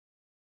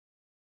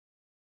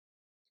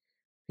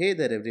Hey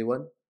there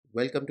everyone,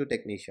 welcome to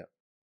Technisha.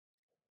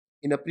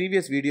 In a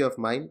previous video of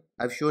mine,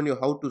 I've shown you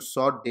how to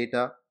sort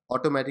data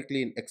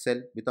automatically in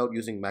Excel without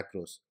using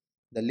macros.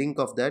 The link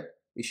of that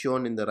is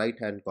shown in the right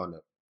hand corner.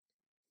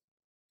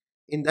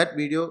 In that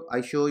video,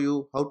 I show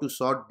you how to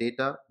sort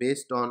data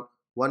based on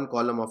one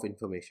column of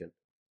information.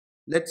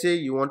 Let's say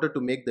you wanted to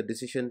make the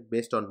decision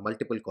based on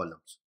multiple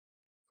columns.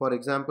 For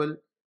example,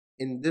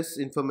 in this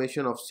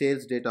information of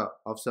sales data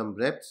of some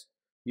reps,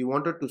 you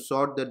wanted to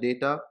sort the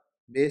data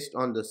based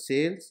on the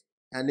sales,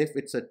 and if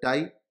it's a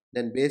tie,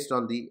 then based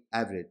on the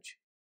average.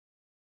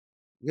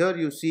 Here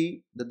you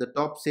see that the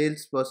top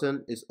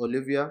salesperson is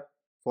Olivia,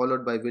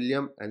 followed by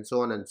William, and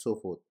so on and so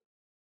forth.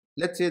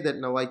 Let's say that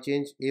now I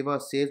change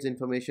Ava's sales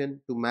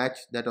information to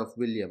match that of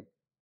William.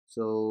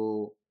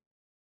 So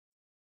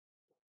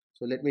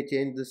let me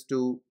change this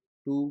to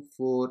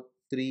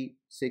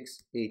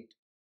 24368.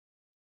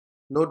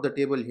 Note the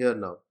table here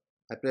now.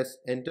 I press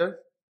enter.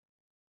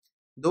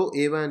 Though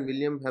Ava and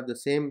William have the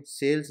same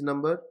sales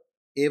number,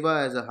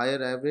 Ava has a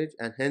higher average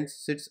and hence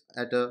sits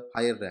at a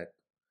higher rank.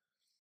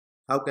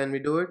 How can we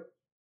do it?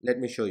 Let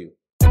me show you.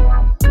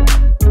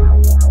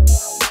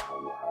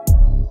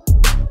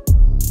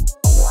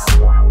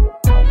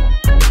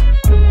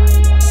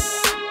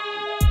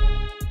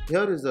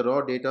 Here is the raw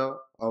data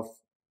of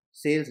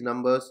sales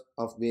numbers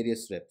of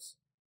various reps.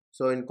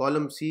 So in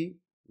column C,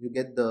 you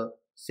get the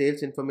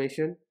sales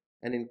information,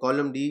 and in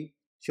column D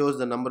shows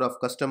the number of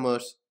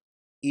customers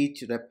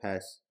each rep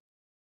has.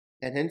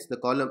 And hence the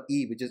column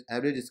E, which is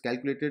average, is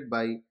calculated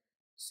by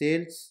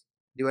sales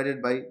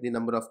divided by the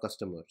number of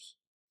customers.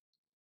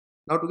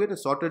 Now to get a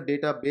sorted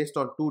data based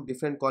on two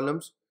different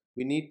columns,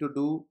 we need to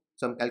do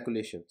some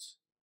calculations.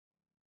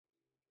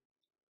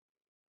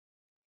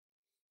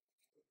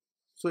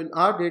 So in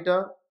our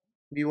data,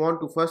 we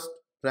want to first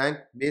rank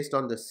based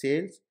on the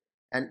sales,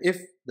 and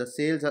if the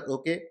sales are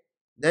okay,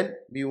 then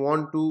we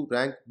want to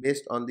rank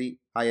based on the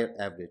higher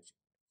average.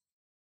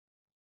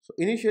 So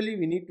initially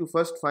we need to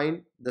first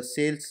find the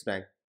sales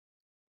rank.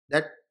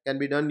 That can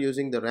be done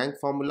using the rank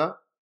formula.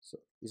 So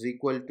is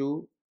equal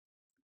to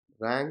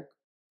rank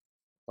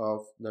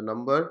of the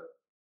number,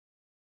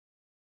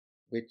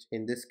 which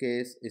in this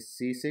case is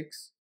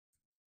C6,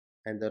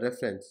 and the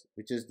reference,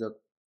 which is the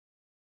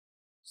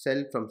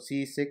cell from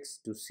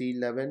C6 to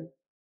C11.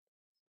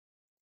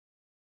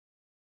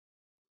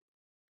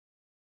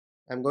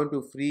 I'm going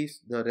to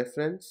freeze the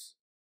reference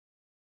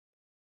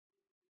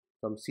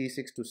from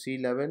C6 to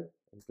C11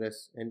 and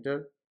press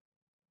enter,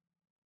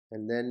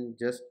 and then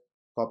just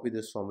copy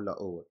this formula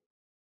over.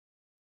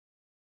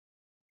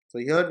 So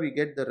here we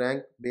get the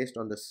rank based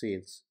on the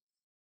sales.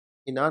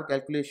 In our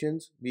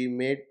calculations, we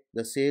made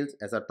the sales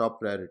as our top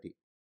priority.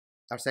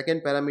 Our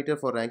second parameter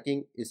for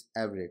ranking is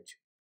average.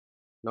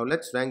 Now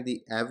let's rank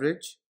the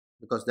average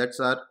because that's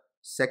our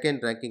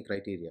second ranking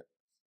criteria.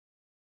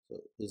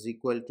 So is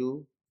equal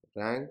to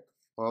rank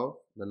of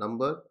the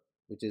number,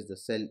 which is the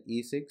cell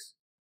E6,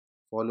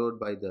 followed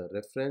by the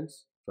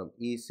reference from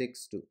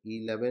E6 to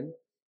E11,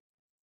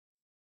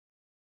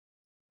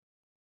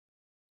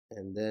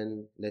 and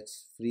then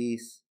let's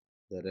freeze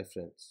the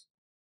reference.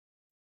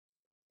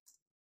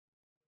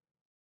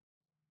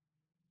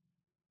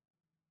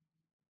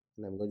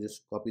 And I'm going to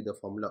just copy the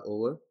formula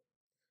over.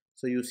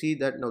 So you see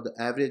that now the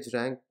average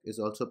rank is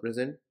also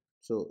present.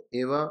 So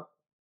Ava,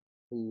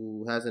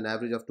 who has an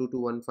average of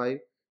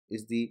 2215,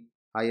 is the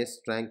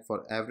highest rank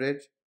for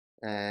average,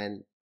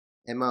 and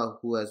Emma,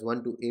 who has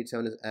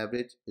 1287 as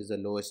average, is the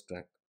lowest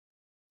rank.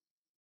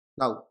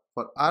 Now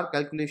for our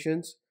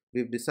calculations,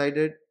 we've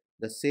decided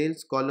the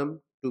sales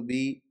column to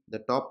be the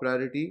top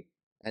priority,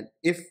 and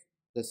if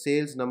the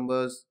sales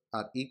numbers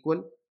are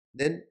equal,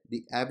 then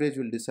the average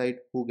will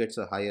decide who gets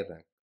a higher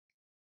rank.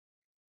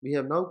 We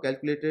have now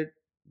calculated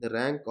the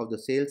rank of the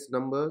sales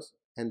numbers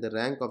and the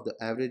rank of the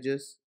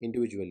averages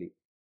individually.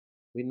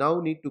 We now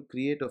need to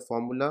create a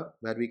formula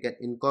where we can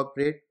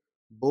incorporate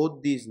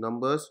both these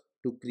numbers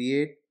to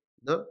create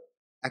the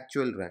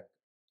actual rank.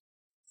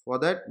 For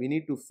that, we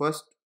need to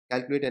first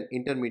calculate an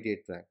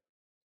intermediate rank,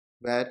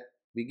 where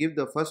we give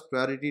the first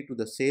priority to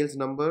the sales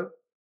number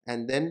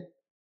and then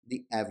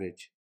the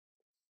average.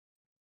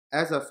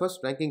 As our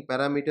first ranking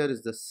parameter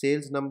is the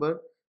sales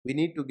number, we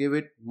need to give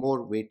it more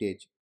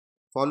weightage,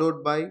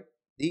 followed by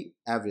the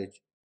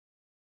average.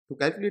 To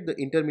calculate the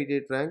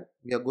intermediate rank,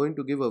 we are going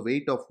to give a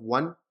weight of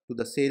 1 to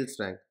the sales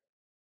rank.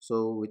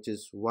 So which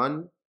is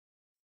 1,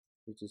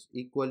 which is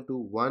equal to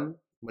 1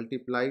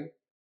 multiplied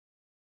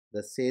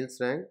the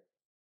sales rank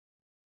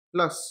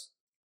plus.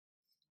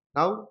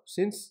 Now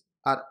since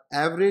our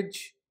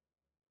average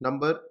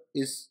number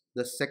is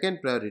the second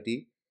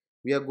priority,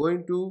 we are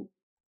going to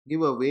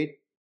give a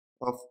weight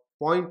of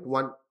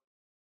 0.1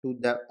 to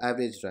the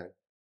average rank.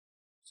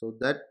 So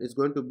that is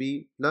going to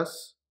be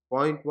plus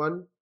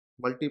 0.1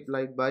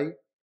 multiplied by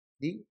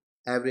the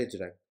average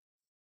rank.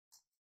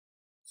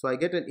 So I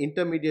get an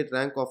intermediate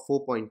rank of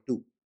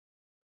 4.2.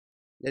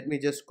 Let me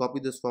just copy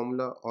this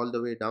formula all the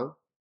way down.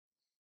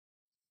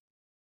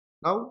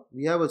 Now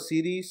we have a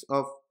series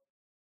of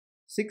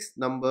 6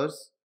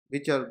 numbers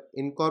which are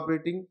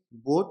incorporating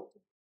both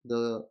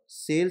the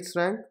sales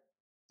rank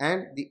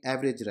and the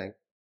average rank.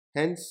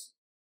 Hence,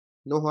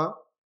 Noah,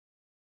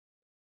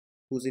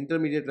 whose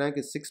intermediate rank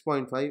is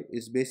 6.5,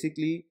 is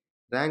basically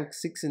rank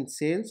 6 in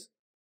sales,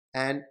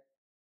 and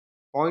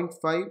zero point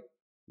 0.5,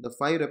 the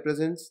 5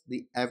 represents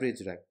the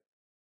average rank.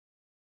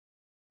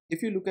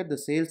 If you look at the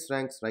sales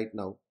ranks right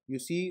now, you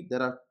see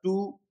there are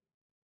two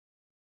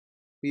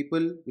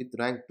people with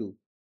rank 2,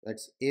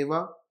 that's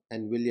Ava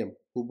and William,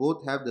 who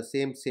both have the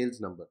same sales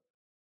number.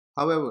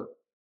 However,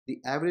 the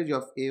average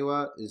of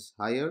Ava is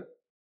higher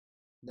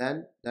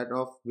than that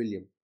of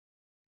William.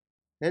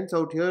 Hence,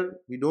 out here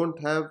we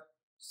don't have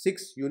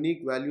 6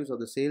 unique values of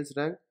the sales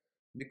rank.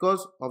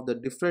 Because of the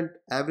different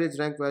average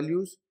rank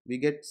values, we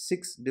get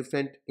 6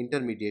 different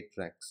intermediate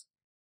ranks.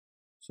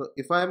 So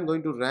if I am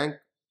going to rank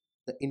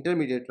the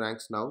intermediate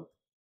ranks now,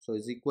 so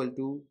is equal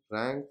to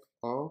rank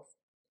of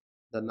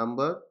the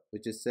number,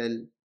 which is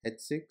cell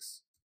H6,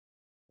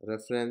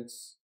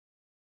 reference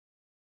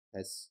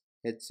as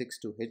H6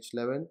 to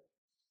H11,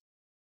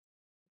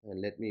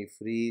 and let me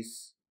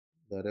freeze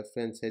the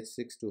reference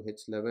H6 to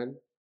H11.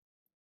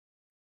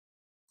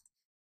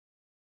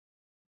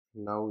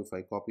 Now if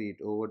I copy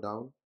it over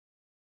down,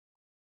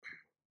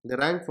 the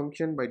rank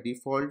function by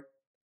default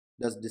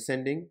does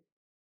descending,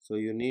 so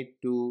you need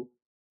to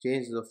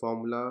change the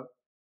formula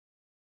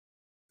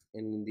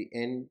and in the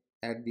end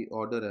add the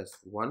order as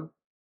 1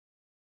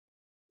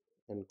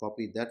 and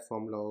copy that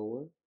formula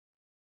over,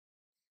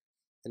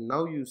 and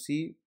now you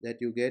see that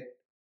you get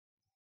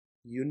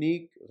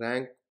unique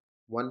rank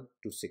 1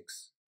 to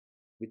 6,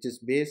 which is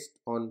based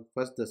on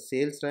first the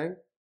sales rank,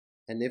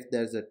 and if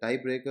there's a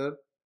tiebreaker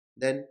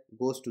then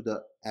goes to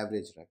the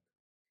average rank.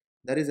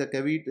 There is a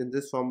caveat in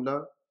this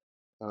formula.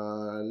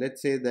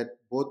 Let's say that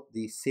both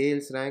the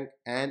sales rank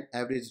and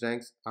average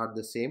ranks are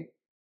the same.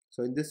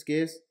 So in this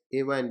case,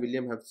 Ava and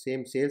William have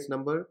same sales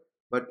number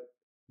but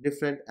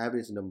different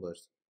average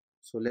numbers.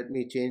 So let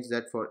me change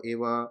that for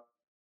Ava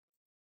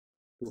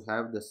to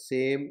have the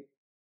same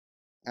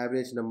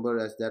average number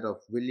as that of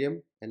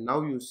William, and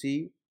now you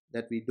see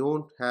that we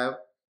don't have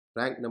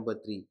rank number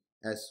 3,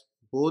 as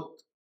both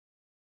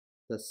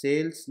the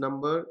sales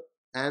number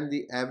and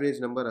the average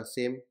number are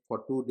same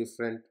for two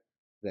different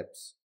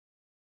reps.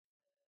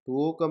 To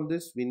overcome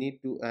this, we need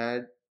to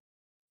add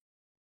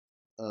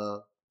a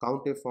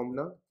counter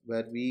formula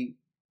where we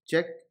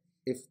check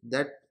if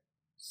that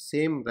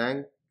same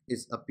rank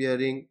is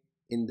appearing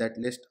in that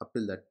list up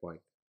till that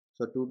point.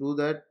 So to do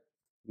that,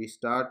 we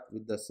start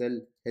with the cell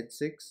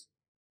H6,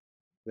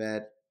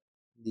 where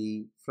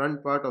the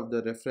front part of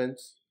the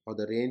reference or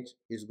the range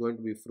is going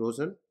to be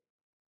frozen,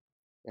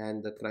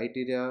 and the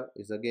criteria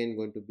is again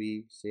going to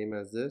be same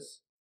as this,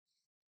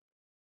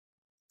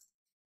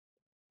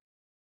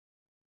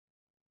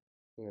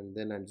 and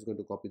then I'm just going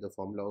to copy the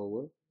formula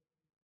over.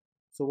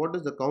 So what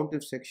does the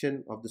COUNTIF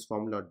section of this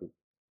formula do?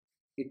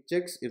 It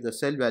checks if the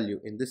cell value,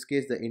 in this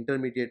case the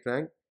intermediate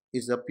rank,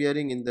 is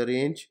appearing in the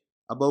range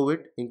above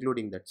it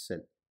including that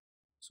cell.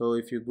 So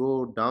if you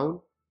go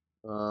down,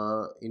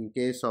 in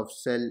case of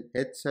cell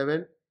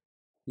H7,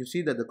 you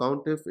see that the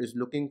COUNTIF is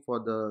looking for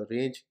the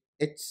range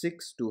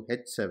H6 to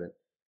H7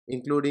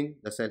 including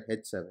the cell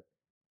H7.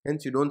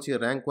 Hence you don't see a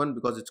rank 1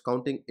 because it's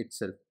counting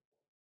itself.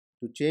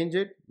 To change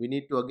it, we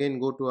need to again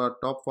go to our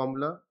top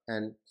formula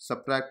and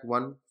subtract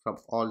 1 from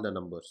all the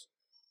numbers.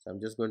 So I'm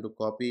just going to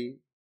copy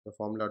the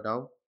formula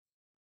down,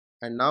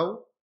 and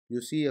now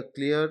you see a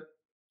clear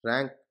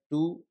rank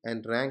 2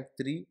 and rank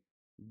 3.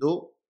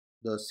 Though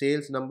the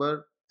sales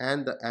number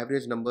and the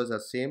average numbers are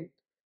same,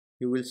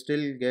 you will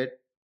still get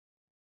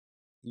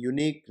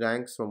unique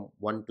ranks from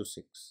 1 to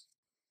 6.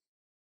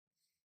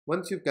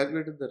 Once you've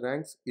calculated the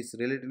ranks, it's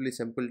relatively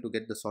simple to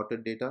get the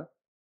sorted data.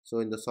 So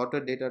in the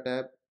sorted data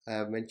tab, I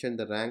have mentioned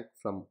the rank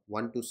from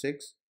 1 to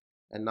 6,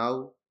 and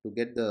now to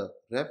get the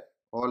rep,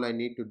 all I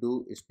need to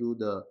do is do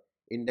the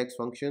index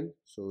function.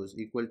 So is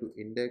equal to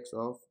index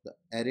of the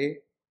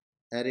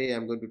array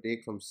I'm going to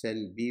take from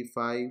cell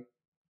B5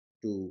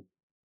 to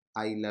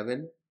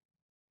I11.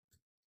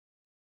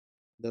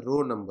 The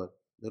row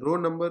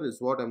number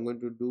is what I'm going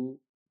to do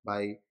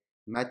by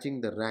matching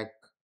the rank.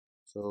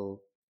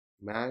 So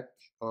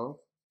match of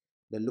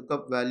the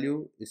lookup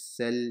value is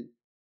cell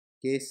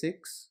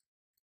K6,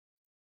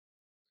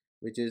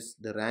 which is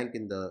the rank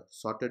in the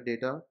sorted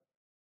data.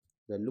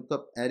 The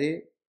lookup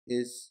array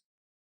is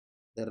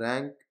the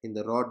rank in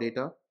the raw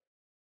data,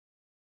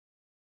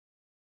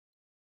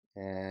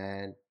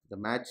 and the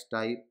match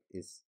type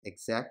is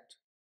exact.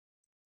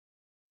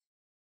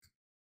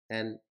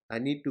 And I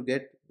need to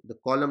get the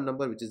column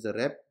number, which is the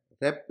rep.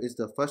 Rep is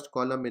the first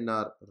column in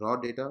our raw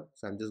data,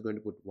 so I'm just going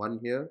to put 1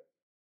 here.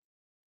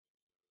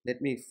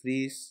 Let me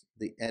freeze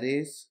the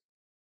arrays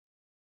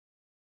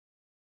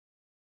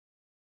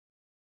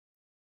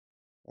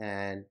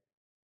and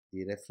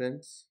the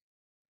reference.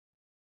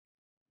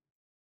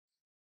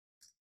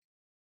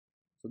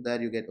 So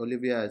there you get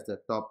Olivia as the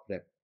top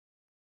rep.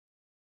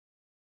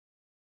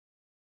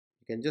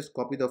 You can just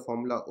copy the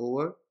formula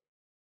over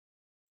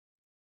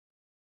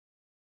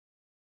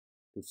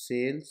to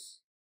sales,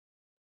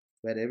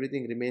 where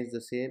everything remains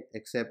the same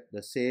except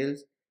the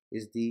sales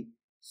is the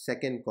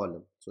second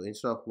column. So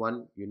instead of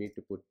 1, you need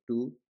to put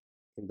 2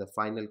 in the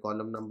final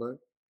column number.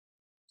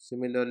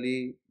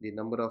 Similarly, the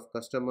number of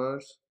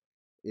customers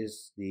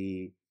is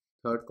the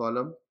third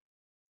column,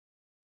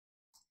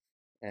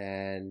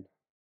 and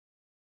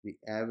the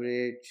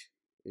average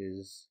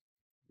is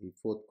the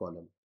fourth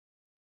column.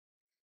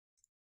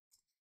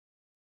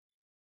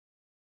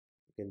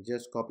 You can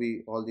just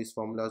copy all these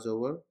formulas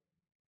over.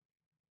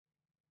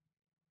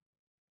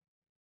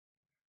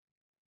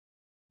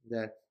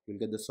 That you'll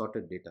get the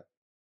sorted data.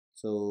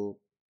 So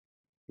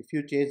if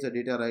you change the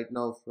data right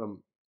now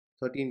from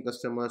 13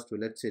 customers to,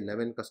 let's say,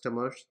 11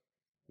 customers,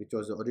 which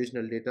was the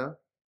original data,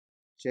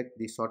 check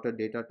the sorted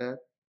data tab.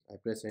 I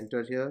press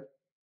enter here,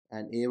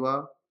 and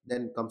Ava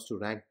then comes to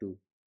rank 2,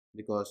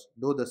 because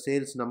though the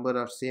sales number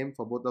are same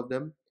for both of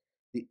them,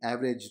 the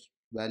average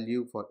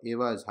value for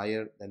Ava is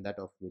higher than that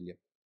of William.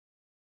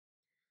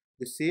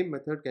 The same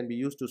method can be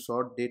used to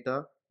sort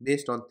data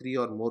based on 3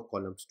 or more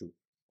columns too.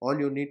 All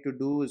you need to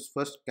do is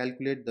first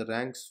calculate the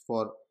ranks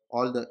for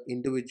all the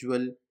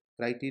individual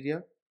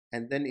criteria,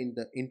 and then in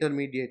the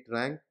intermediate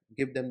rank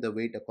give them the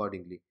weight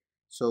accordingly.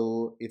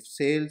 So if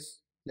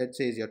sales, let's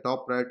say, is your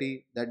top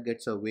priority, that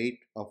gets a weight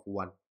of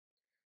 1.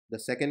 The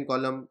second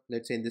column,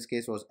 let's say in this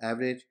case was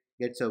average,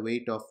 gets a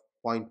weight of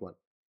 0.1.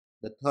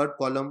 The third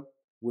column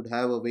would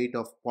have a weight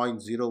of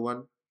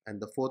 0.01,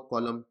 and the fourth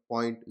column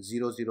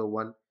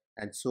 0.001,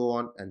 and so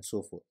on and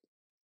so forth.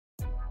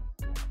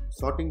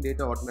 Sorting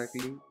data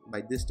automatically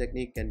by this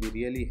technique can be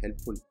really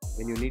helpful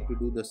when you need to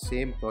do the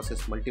same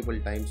process multiple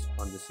times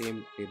on the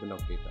same table of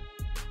data.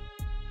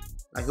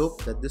 I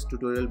hope that this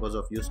tutorial was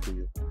of use to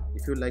you.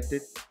 If you liked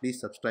it, please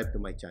subscribe to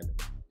my channel.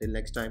 Till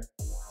next time,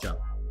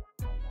 ciao.